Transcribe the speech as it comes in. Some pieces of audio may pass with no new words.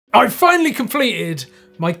I finally completed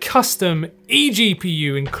my custom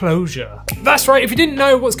eGPU enclosure. That's right, if you didn't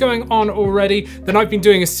know what's going on already, then I've been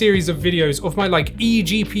doing a series of videos of my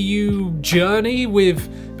eGPU journey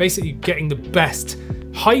with basically getting the best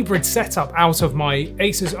hybrid setup out of my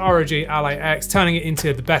Asus ROG Ally X, turning it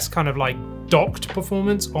into the best kind of docked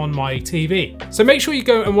performance on my TV. So make sure you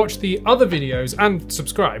go and watch the other videos and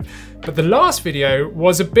subscribe. But the last video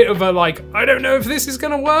was a bit of a I don't know if this is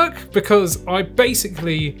gonna work, because I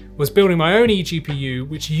basically was building my own eGPU,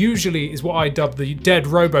 which usually is what I dub the dead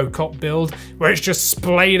Robocop build, where it's just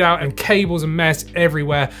splayed out and cables and mess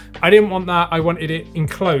everywhere. I didn't want that, I wanted it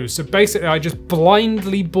enclosed. So basically I just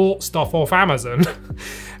blindly bought stuff off Amazon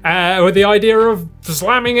with the idea of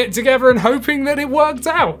slamming it together and hoping that it worked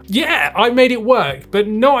out. Yeah, I made it work, but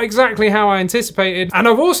not exactly how I anticipated. And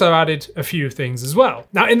I've also added a few things as well.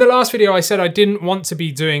 Now, in the last video, I said I didn't want to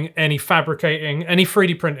be doing any fabricating, any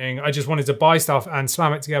 3D printing. I just wanted to buy stuff and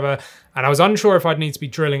slam it together. And I was unsure if I'd need to be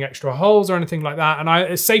drilling extra holes or anything like that. And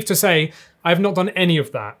it's safe to say, I have not done any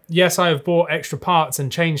of that. Yes, I have bought extra parts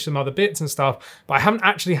and changed some other bits and stuff, but I haven't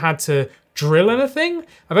actually had to drill anything.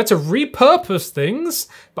 I've had to repurpose things,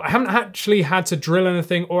 but I haven't actually had to drill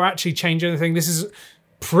anything or actually change anything. This is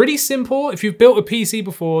pretty simple. If you've built a PC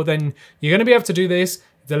before, then you're gonna be able to do this.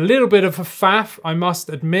 It's a little bit of a faff, I must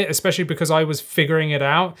admit, especially because I was figuring it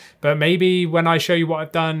out, but maybe when I show you what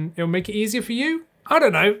I've done, it'll make it easier for you. I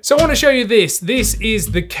don't know. So I want to show you this. This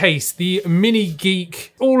is the case, the Mini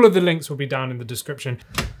Geek. All of the links will be down in the description.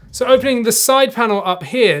 So opening the side panel up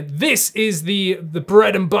here, this is the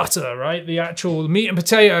bread and butter, right? The actual meat and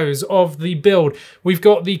potatoes of the build. We've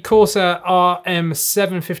got the Corsair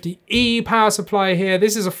RX750e power supply here.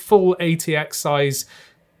 This is a full ATX size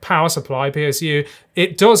power supply, PSU.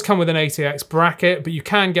 It does come with an ATX bracket, but you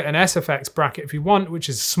can get an SFX bracket if you want, which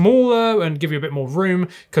is smaller and give you a bit more room,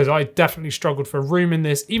 because I definitely struggled for room in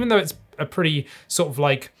this. Even though it's a pretty sort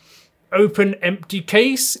of open empty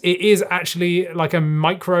case, it is actually a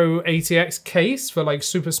micro ATX case for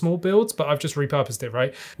super small builds, but I've just repurposed it,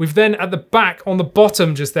 right? We've then at the back on the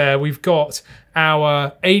bottom just there, we've got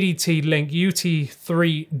our ADT Link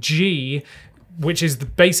UT3G, which is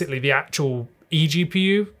basically the actual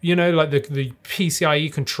eGPU, you know, the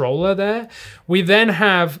PCIe controller there. We then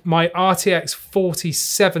have my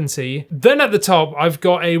RTX4070. Then at the top, I've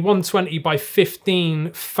got a 120 by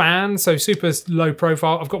 15 fan, so super low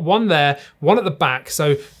profile. I've got one there, one at the back.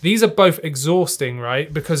 So these are both exhausting,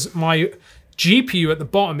 right? Because my GPU at the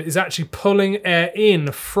bottom is actually pulling air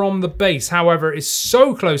in from the base. However, it's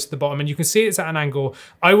so close to the bottom, and you can see it's at an angle.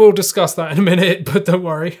 I will discuss that in a minute, but don't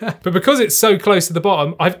worry. But because it's so close to the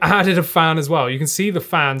bottom, I've added a fan as well. You can see the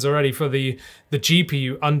fans already for the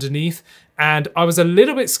GPU underneath. And I was a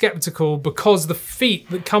little bit skeptical because the feet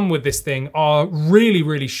that come with this thing are really,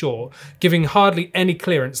 really short, giving hardly any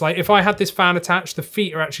clearance. If I had this fan attached, the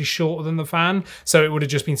feet are actually shorter than the fan, so it would have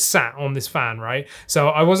just been sat on this fan, right? So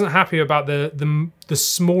I wasn't happy about the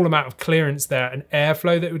small amount of clearance there and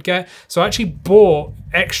airflow that it would get. So I actually bought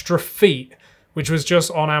extra feet, which was just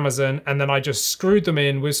on Amazon, and then I just screwed them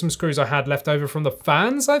in with some screws I had left over from the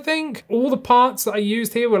fans, I think. All the parts that I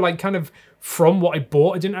used here were kind of from what I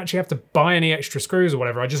bought. I didn't actually have to buy any extra screws or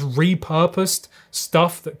whatever. I just repurposed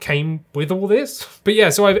stuff that came with all this. But yeah,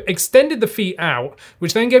 so I've extended the feet out,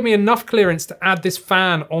 which then gave me enough clearance to add this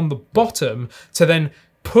fan on the bottom to then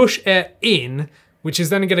push air in, which is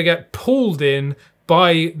then gonna get pulled in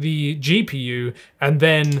by the GPU and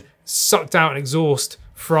then sucked out and exhaust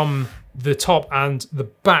from the top and the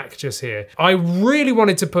back just here. I really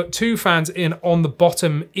wanted to put two fans in on the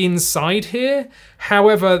bottom inside here.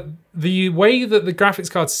 However, the way that the graphics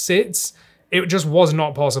card sits, it just was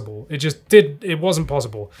not possible. It wasn't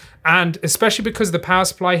possible. And especially because the power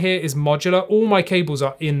supply here is modular, all my cables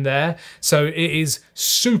are in there. So it is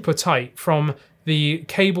super tight from the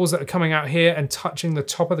cables that are coming out here and touching the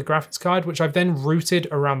top of the graphics card, which I've then routed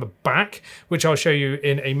around the back, which I'll show you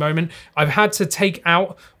in a moment. I've had to take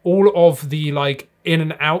out all of the in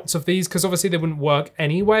and outs of these, because obviously they wouldn't work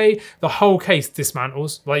anyway. The whole case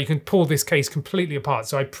dismantles, you can pull this case completely apart.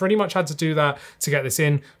 So I pretty much had to do that to get this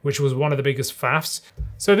in, which was one of the biggest faffs.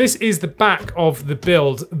 So this is the back of the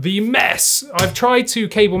build, the mess. I've tried to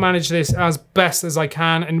cable manage this as best as I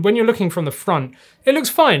can, and when you're looking from the front, it looks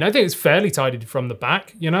fine. I think it's fairly tidied from the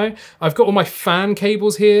back, you know? I've got all my fan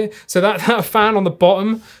cables here. So that fan on the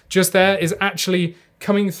bottom just there is actually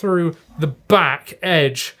coming through the back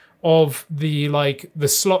edge of the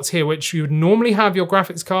slots here, which you would normally have your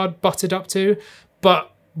graphics card butted up to,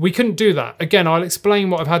 but we couldn't do that. Again, I'll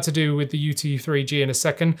explain what I've had to do with the UT3G in a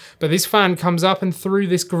second, but this fan comes up and through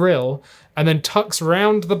this grill and then tucks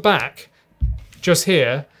round the back just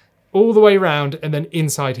here all the way around, and then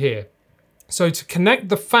inside here. So to connect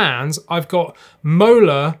the fans, I've got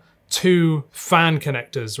molar to fan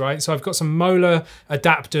connectors, right? So I've got some molar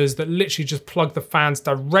adapters that literally just plug the fans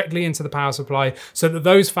directly into the power supply so that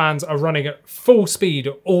those fans are running at full speed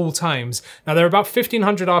at all times. Now they're about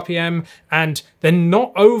 1500 RPM and they're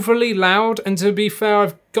not overly loud. And to be fair,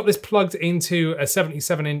 I've got this plugged into a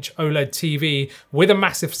 77-inch OLED TV with a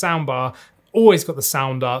massive soundbar. Always got the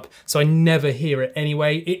sound up, so I never hear it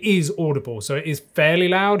anyway. It is audible, so it is fairly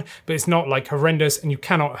loud, but it's not like horrendous, and you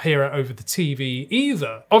cannot hear it over the TV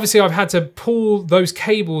either. Obviously, I've had to pull those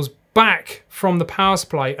cables back from the power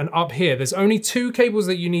supply and up here. There's only two cables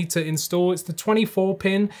that you need to install. It's the 24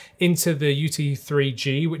 pin into the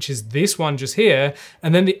UT3G, which is this one just here.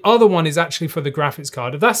 And then the other one is actually for the graphics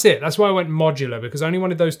card. That's it. That's why I went modular, because I only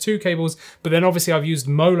wanted those two cables. But then obviously I've used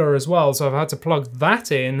molar as well. So I've had to plug that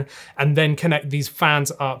in and then connect these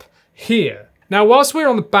fans up here. Now, whilst we're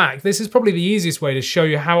on the back, this is probably the easiest way to show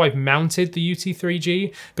you how I've mounted the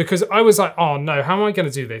UT3G, because I was like, oh no, how am I gonna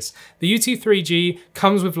do this? The UT3G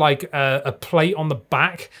comes with like a plate on the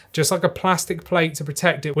back, just like a plastic plate to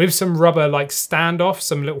protect it, with some rubber like standoff,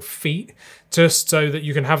 some little feet, just so that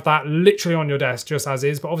you can have that literally on your desk just as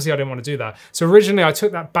is, but obviously I didn't want to do that. So originally I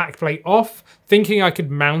took that back plate off, thinking I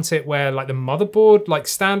could mount it where like the motherboard, like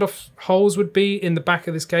standoff holes would be in the back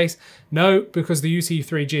of this case. No, because the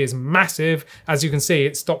UT3G is massive. As you can see,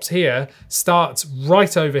 it stops here, starts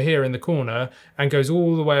right over here in the corner and goes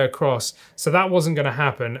all the way across. So that wasn't gonna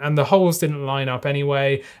happen. And the holes didn't line up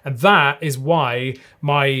anyway. And that is why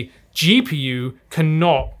my GPU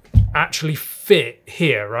cannot actually fit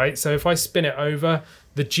here, right? So if I spin it over,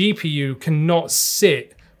 the GPU cannot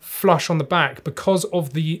sit flush on the back because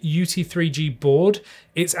of the UT3G board.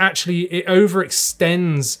 It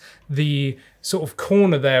overextends the sort of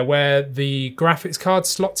corner there where the graphics card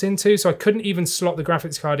slots into. So I couldn't even slot the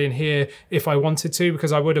graphics card in here if I wanted to,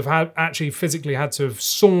 because I would have actually physically had to have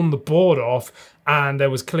sawn the board off, and there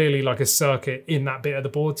was clearly like a circuit in that bit of the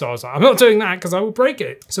board. So I was like, I'm not doing that because I will break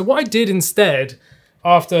it. So what I did instead,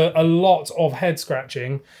 after a lot of head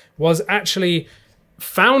scratching, was actually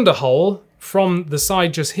found a hole from the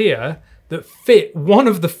side just here that fit one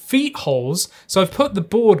of the feet holes. So I've put the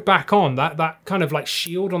board back on, that kind of like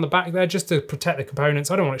shield on the back there, just to protect the components.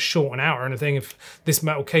 I don't want it shorting out or anything if this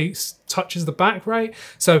metal case touches the back, right?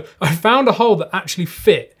 So I found a hole that actually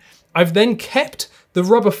fit. I've then kept the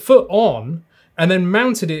rubber foot on and then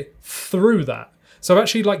mounted it through that. So I've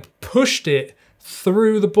actually like pushed it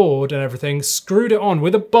through the board and everything, screwed it on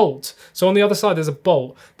with a bolt. So on the other side there's a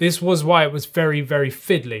bolt. This was why it was very, very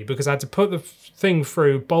fiddly, because I had to put the thing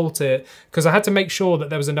through, bolt it, because I had to make sure that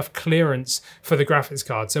there was enough clearance for the graphics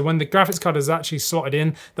card. So when the graphics card is actually slotted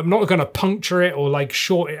in, I'm not going to puncture it or like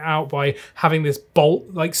short it out by having this bolt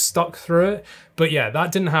like stuck through it. But yeah,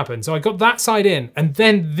 that didn't happen. So I got that side in, and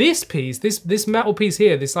then this piece, this metal piece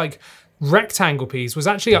here, this like rectangle piece, was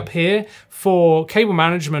actually up here for cable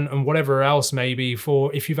management and whatever else, maybe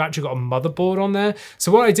for if you've actually got a motherboard on there.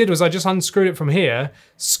 So what I did was I just unscrewed it from here,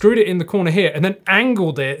 screwed it in the corner here, and then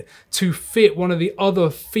angled it to fit one of the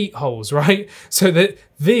other feet holes, right? So that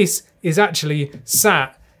this is actually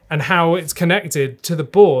sat, and how it's connected to the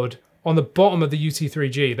board on the bottom of the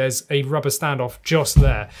UT3G. There's a rubber standoff just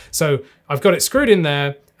there. So I've got it screwed in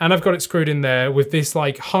there, and I've got it screwed in there with this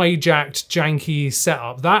like hijacked, janky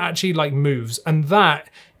setup. That actually like moves, and that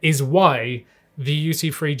is why the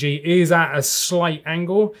UT3G is at a slight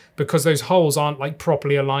angle, because those holes aren't like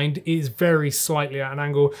properly aligned. It is very slightly at an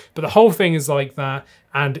angle, but the whole thing is like that,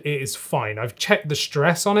 and it is fine. I've checked the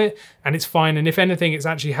stress on it and it's fine. And if anything, it's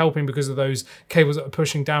actually helping because of those cables that are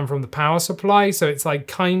pushing down from the power supply. So it's like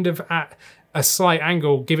kind of at a slight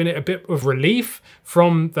angle, giving it a bit of relief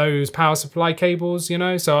from those power supply cables, you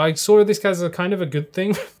know? So I saw this as a kind of a good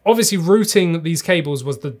thing. Obviously routing these cables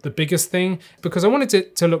was the biggest thing, because I wanted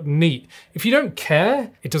it to look neat. If you don't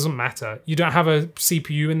care, it doesn't matter. You don't have a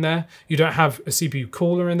CPU in there, you don't have a CPU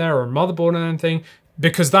cooler in there or a motherboard or anything,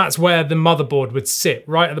 because that's where the motherboard would sit,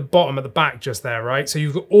 right at the bottom at the back just there, right? So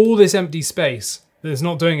you've got all this empty space that's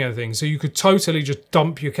not doing anything. So you could totally just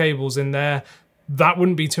dump your cables in there. That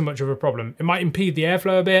wouldn't be too much of a problem. It might impede the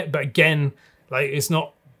airflow a bit, but again, like it's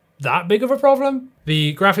not that big of a problem.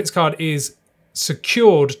 The graphics card is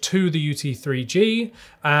secured to the UT3G,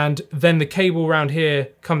 and then the cable around here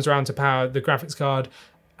comes around to power the graphics card.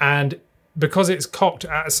 And because it's cocked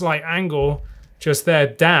at a slight angle just there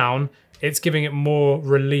down, it's giving it more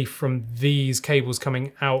relief from these cables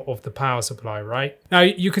coming out of the power supply, right? Now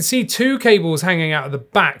you can see two cables hanging out of the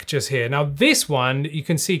back just here. Now this one you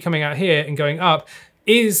can see coming out here and going up,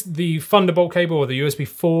 is the Thunderbolt cable or the USB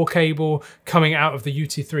 4 cable coming out of the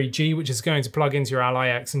UT3G, which is going to plug into your Ally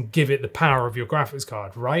X and give it the power of your graphics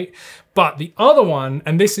card, right? But the other one,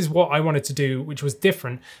 and this is what I wanted to do, which was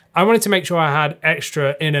different, I wanted to make sure I had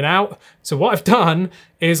extra in and out. So what I've done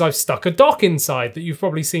is I've stuck a dock inside that you've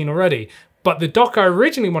probably seen already. But the dock I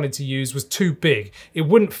originally wanted to use was too big. It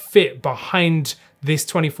wouldn't fit behind this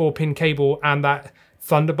 24-pin cable and that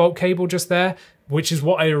Thunderbolt cable just there, which is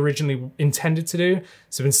what I originally intended to do.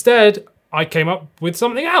 So instead, I came up with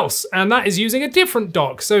something else, and that is using a different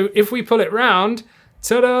dock. So if we pull it round,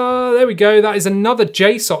 ta-da, there we go. That is another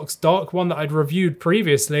JSOX dock, one that I'd reviewed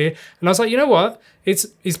previously. And I was like, you know what? It's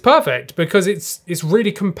perfect because it's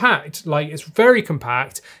really compact. Like, it's very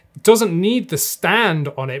compact. It doesn't need the stand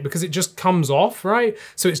on it because it just comes off, right?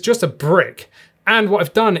 So it's just a brick. And what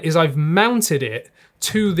I've done is I've mounted it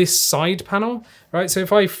to this side panel, right? So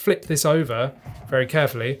if I flip this over very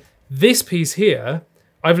carefully, this piece here,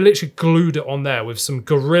 I've literally glued it on there with some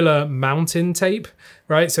Gorilla mounting tape,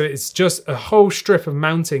 right? So it's just a whole strip of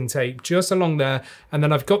mounting tape just along there. And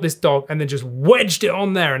then I've got this dock and then just wedged it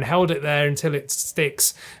on there and held it there until it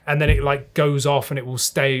sticks. And then it like goes off and it will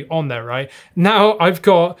stay on there, right? Now I've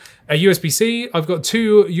got a USB-C, I've got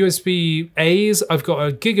two USB-As, I've got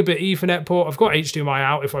a gigabit Ethernet port, I've got HDMI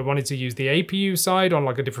out if I wanted to use the APU side on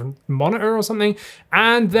like a different monitor or something.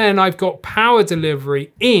 And then I've got power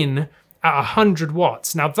delivery in at 100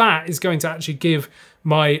 watts. Now that is going to actually give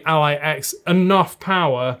my Ally X enough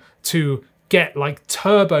power to get like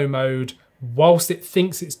turbo mode whilst it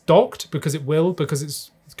thinks it's docked, because it will, because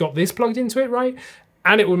it's got this plugged into it, right?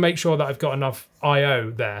 And it will make sure that I've got enough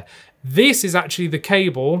IO there. This is actually the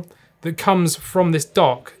cable that comes from this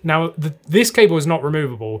dock. Now, this cable is not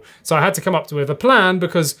removable, so I had to come up with a plan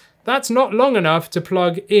because that's not long enough to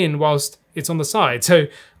plug in whilst it's on the side. So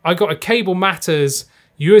I got a Cable Matters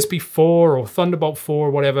USB 4 or Thunderbolt 4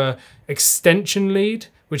 or whatever extension lead,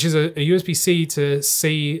 which is a USB-C to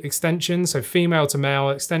C extension, so female to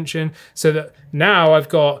male extension, so that now I've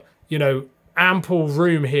got, you know, ample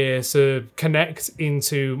room here to connect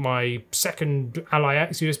into my second Ally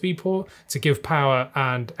X USB port to give power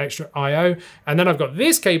and extra IO. And then I've got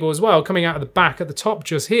this cable as well coming out of the back at the top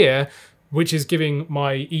just here, which is giving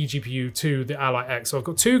my eGPU to the Ally X. So I've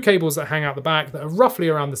got two cables that hang out the back that are roughly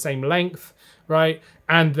around the same length, right?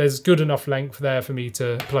 And there's good enough length there for me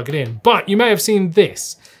to plug it in. But you may have seen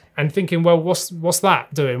this and thinking, well, what's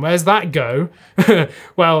that doing? Where's that go?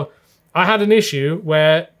 Well, I had an issue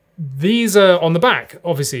where these are on the back,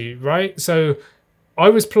 obviously, right? So I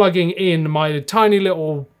was plugging in my tiny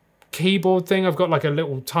little keyboard thing. I've got like a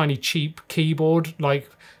little tiny cheap keyboard, like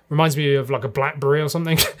reminds me of like a BlackBerry or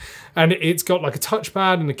something. And it's got like a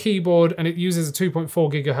touchpad and a keyboard, and it uses a 2.4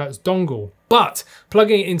 gigahertz dongle. But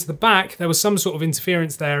plugging it into the back, there was some sort of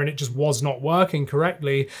interference there and it just was not working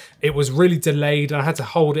correctly. It was really delayed and I had to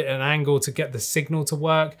hold it at an angle to get the signal to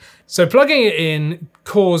work. So plugging it in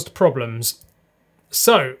caused problems.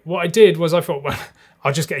 So what I did was I thought, well,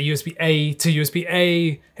 I'll just get a USB-A to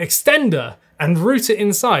USB-A extender and route it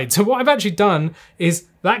inside. So what I've actually done is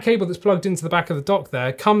that cable that's plugged into the back of the dock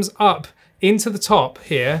there comes up into the top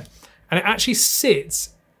here, and it actually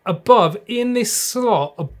sits above in this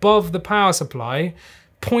slot above the power supply,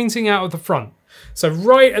 pointing out of the front. So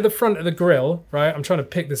right at the front of the grill, right? I'm trying to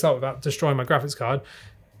pick this up without destroying my graphics card.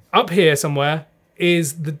 Up here somewhere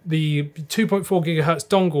is the 2.4 gigahertz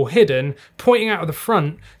dongle hidden, pointing out of the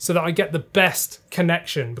front so that I get the best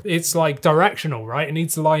connection. It's like directional, right? It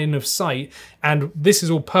needs line of sight. And this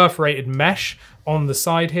is all perforated mesh on the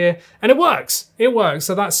side here, and it works. It works.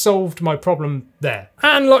 So that solved my problem there.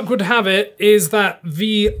 And luck would have it is that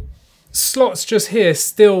the slots just here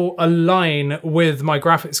still align with my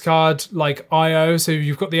graphics card like IO. So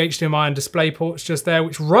you've got the HDMI and display ports just there,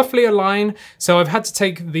 which roughly align. So I've had to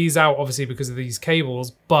take these out obviously because of these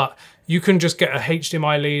cables, but you can just get a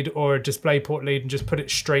HDMI lead or a DisplayPort lead and just put it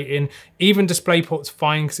straight in. Even DisplayPort's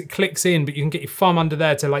fine because it clicks in, but you can get your thumb under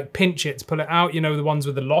there to like pinch it to pull it out, you know, the ones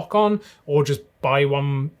with the lock on, or just buy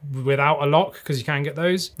one without a lock because you can get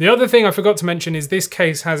those. The other thing I forgot to mention is this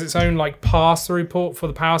case has its own like pass-through port for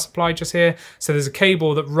the power supply just here. So there's a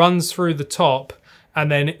cable that runs through the top and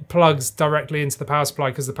then it plugs directly into the power supply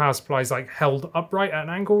because the power supply is like held upright at an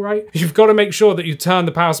angle, right? You've got to make sure that you turn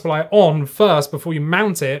the power supply on first before you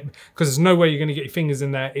mount it, because there's no way you're going to get your fingers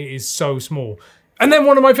in there. It is so small. And then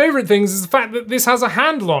one of my favorite things is the fact that this has a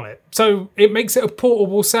handle on it. So it makes it a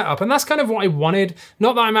portable setup. And that's kind of what I wanted.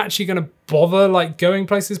 Not that I'm actually going to bother like going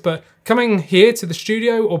places, but coming here to the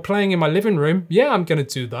studio or playing in my living room, yeah, I'm gonna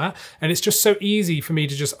do that. And it's just so easy for me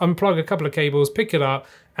to just unplug a couple of cables, pick it up,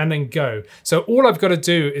 and then go. So all I've got to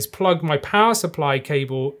do is plug my power supply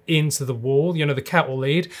cable into the wall, you know, the kettle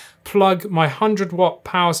lead, plug my 100-watt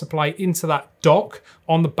power supply into that dock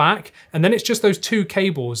on the back, and then it's just those two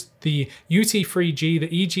cables, the UT3G, the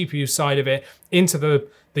eGPU side of it, into the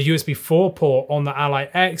USB 4 port on the Ally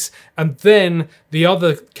X, and then the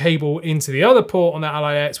other cable into the other port on the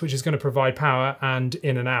Ally X, which is going to provide power and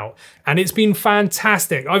in and out. And it's been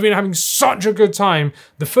fantastic. I've been having such a good time.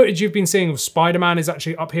 The footage you've been seeing of Spider-Man is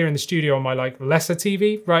actually up here in the studio on my like lesser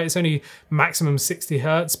TV, right? It's only maximum 60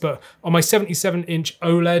 Hertz, but on my 77-inch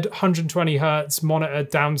OLED, 120 Hertz monitor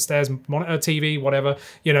downstairs, monitor TV, whatever,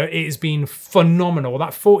 you know, it has been phenomenal.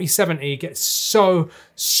 That 4070 gets so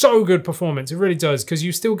good performance. It really does, because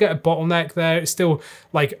you still get a bottleneck there. It's still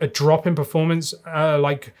like a drop in performance,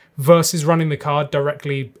 like versus running the card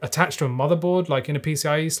directly attached to a motherboard, like in a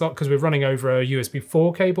PCIe slot, because we're running over a USB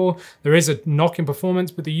 4 cable. There is a knock in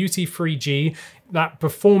performance, but the UT3G, that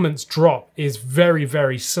performance drop is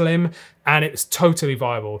very slim, and it's totally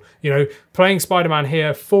viable. You know, playing Spider-Man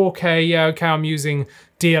here, 4K, yeah, okay, I'm using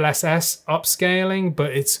DLSS upscaling,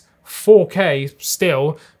 but it's 4K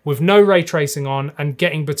still with no ray tracing on, and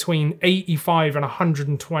getting between 85 and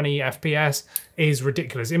 120 FPS is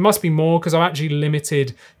ridiculous. It must be more, because I've actually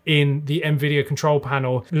limited in the NVIDIA control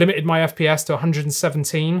panel, limited my FPS to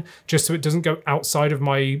 117 just so it doesn't go outside of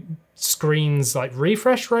my screen's like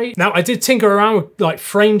refresh rate. Now I did tinker around with like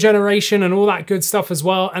frame generation and all that good stuff as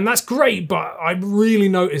well, and that's great, but I really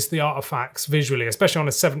noticed the artifacts visually, especially on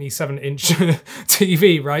a 77-inch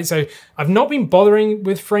TV, right? So I've not been bothering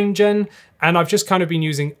with frame gen, and I've just kind of been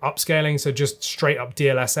using upscaling, so just straight up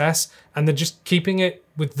DLSS, and then just keeping it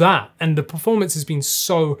with that. And the performance has been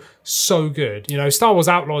so good. You know, Star Wars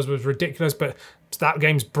Outlaws was ridiculous, but that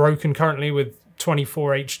game's broken currently with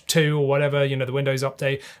 24H2 or whatever, you know, the Windows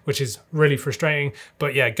update, which is really frustrating.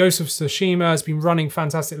 But yeah, Ghost of Tsushima has been running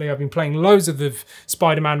fantastically. I've been playing loads of the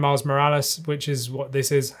Spider-Man Miles Morales, which is what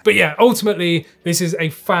this is. But yeah, ultimately, this is a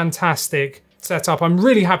fantastic setup. I'm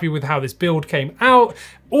really happy with how this build came out.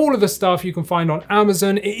 All of the stuff you can find on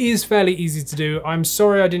Amazon. It is fairly easy to do. I'm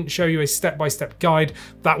sorry I didn't show you a step-by-step guide.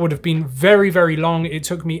 That would have been very long. It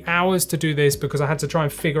took me hours to do this because I had to try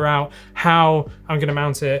and figure out how I'm going to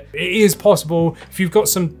mount it. It is possible. If you've got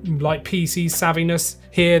some like PC savviness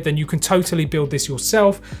here, then you can totally build this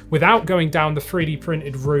yourself without going down the 3D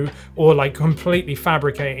printed route or like completely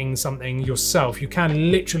fabricating something yourself. You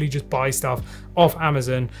can literally just buy stuff off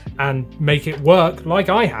Amazon and make it work like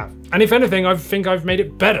I have. And if anything, I think I've made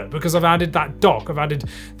it better because I've added that dock, I've added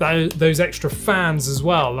those extra fans as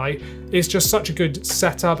well. Like, it's just such a good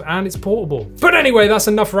setup and it's portable. But anyway, that's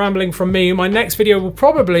enough rambling from me. My next video will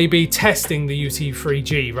probably be testing the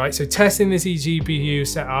UT3G, right? So testing this eGPU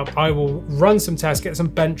setup, I will run some tests, get some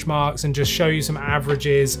benchmarks, and just show you some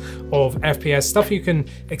averages of FPS, stuff you can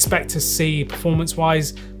expect to see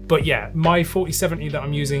performance-wise. But yeah, my 4070 that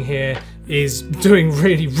I'm using here is doing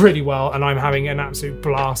really well, and I'm having an absolute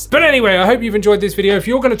blast. But anyway, I hope you've enjoyed this video. If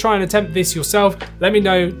you're going to try and attempt this yourself, let me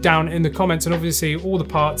know down in the comments, and obviously all the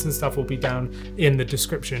parts and stuff will be down in the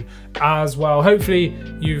description as well. Hopefully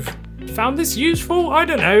you've found this useful. I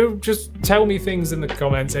don't know, just tell me things in the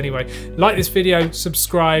comments. Anyway, like this video,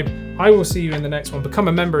 subscribe. I will see you in the next one. Become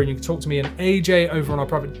a member and you can talk to me and AJ over on our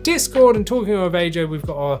private Discord. And talking of AJ, we've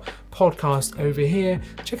got our podcast over here.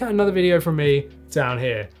 Check out another video from me down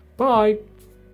here. Bye.